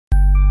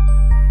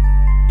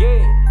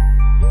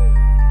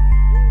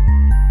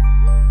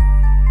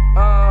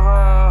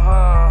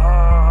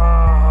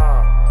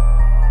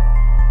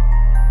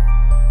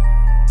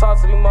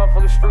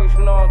streets, you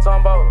know what I'm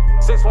talking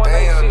about. 618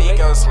 shit,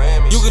 Nico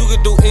slamming. You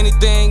can do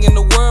anything in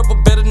the world,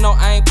 but better know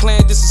I ain't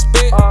playing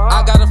disrespect.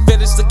 I got a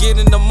fetish to get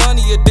in the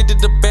money, addicted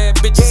to bad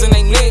bitches and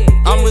they neck.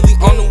 I'm really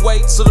on the way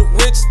to the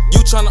rich.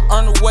 You tryna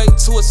earn the way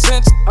to a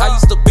cent. I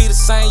used to be the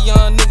same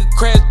young nigga,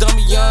 crash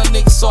dummy young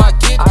nigga, so I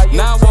get it.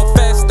 Now I want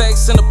fast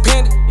stacks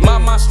independent.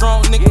 My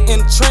strong nigga in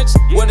the trench.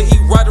 Whether he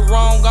right or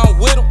wrong, I'm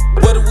with him.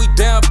 Whether we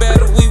down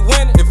bad or we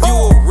winning. If you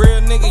a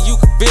real nigga, you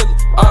can feel it.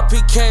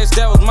 RP Cash,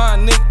 that was my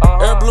nigga.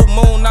 Air Blue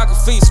Moon, I can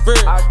feed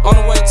spirit. On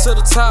the way to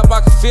the top,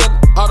 I can feel it.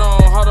 Hold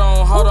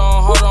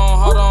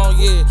on,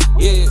 yeah.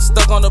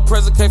 Stuck on the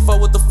present, can't fuck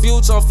with the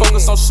future. I'm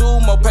focused on shoe,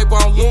 more paper,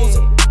 I'm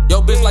losing.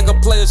 Yo, bitch like a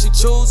player, she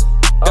choosing.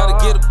 Gotta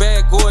get it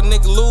bad, go a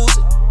nigga lose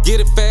it.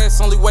 Get it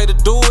fast, only way to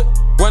do it.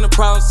 Running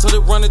problems till they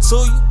run it to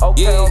you.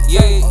 Yeah.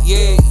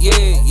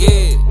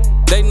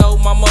 They know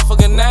my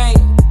motherfucking name.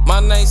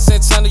 My name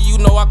Santana, you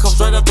know I come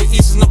straight up the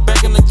east and the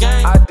back in the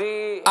game. I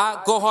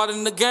go hard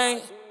in the game.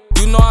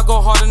 You know I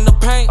go hard in the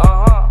paint.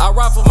 I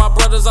ride for my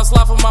brothers, I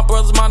slide for my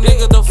brothers. My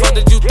nigga, the fuck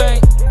did you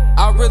think?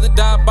 I really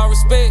die by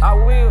respect. I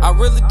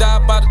really die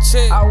by the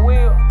check.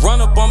 Run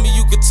up on me,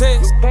 you can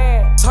text.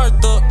 Turned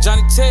up,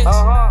 Johnny text.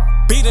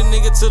 Beat a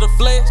nigga to the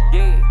flesh.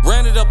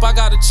 Ran it up, I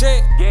got a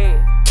check.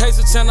 Case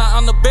of 10,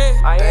 on the bed.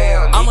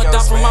 I'ma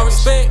die for my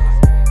respect.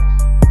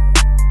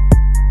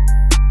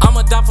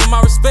 I'ma die for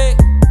my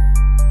respect.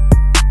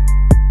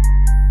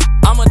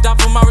 I'ma die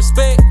for my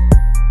respect.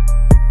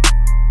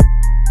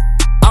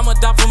 I'ma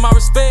die for my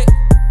respect.